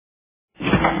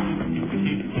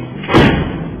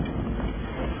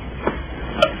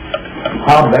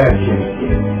How bad can it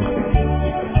get?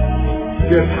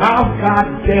 Just how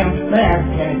goddamn bad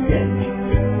can it get?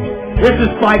 This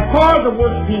is by far the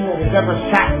worst team that has ever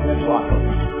sat in this locker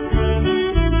room.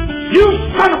 You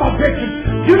son of a bitch!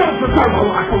 You don't deserve a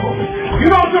locker room! You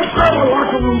don't deserve a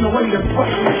locker room the way you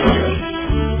play!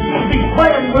 You should be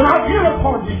playing without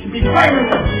uniforms! You should be playing in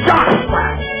the shot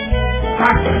flat!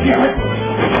 God damn it!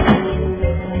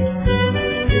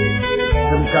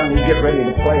 Every time we get ready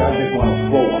to play, I just want to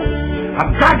throw up.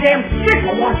 I'm goddamn sick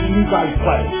of watching you guys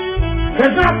play.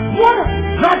 There's not one of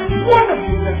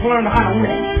you that's learned how to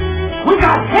win. We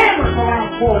got hammered the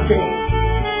last 4 games.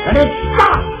 And it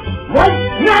stops right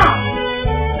now.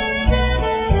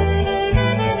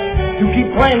 You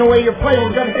keep playing the way you're playing,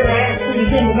 we're going to get our ass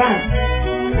beat in tonight.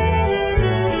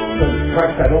 So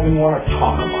Christ, I don't even want to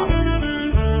talk about it.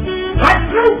 I'm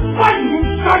through fighting, you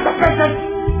son of a bitches!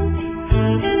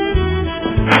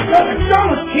 You're the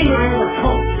dumbest team I ever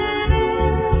coached.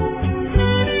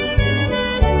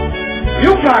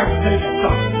 You guys say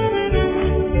something.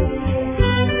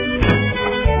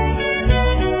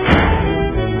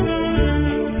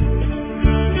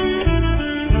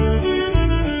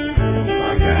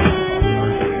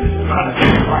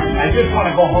 I just want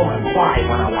to go home and cry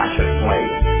when I watch us play.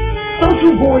 Don't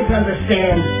you boys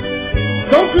understand?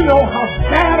 Don't you know how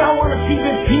bad I want to see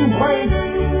this team play?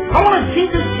 I want to see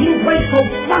this team play so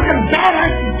fucking bad I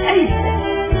can taste it.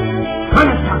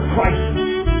 Honest on Christ,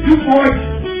 you boys,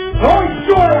 the only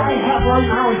joy I have right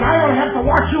now is I don't have to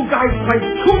watch you guys play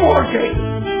 2 more games.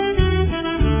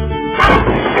 God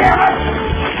damn it!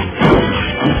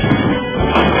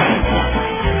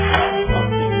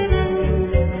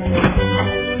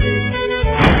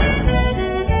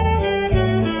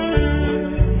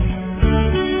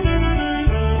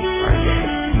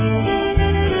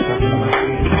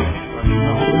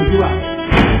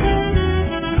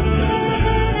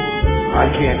 I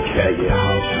can't tell you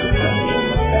how successful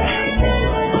the basketball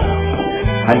right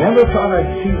now. I never thought I'd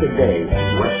see the day when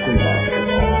Western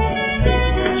basketball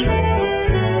stayed this way.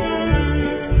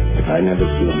 If I never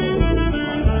see another day in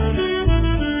my life,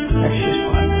 that's just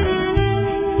fine right now.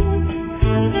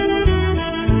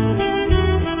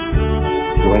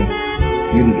 Dwayne,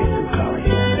 you can get through college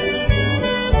that fast.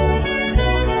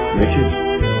 Richard,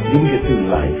 you can get through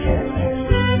life that fast.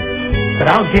 But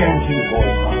I'll guarantee you,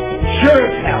 boys, sure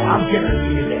as hell, I'll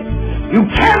guarantee you this. You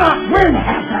cannot win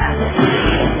half-assed.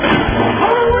 How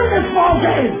do we win this ball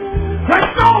game?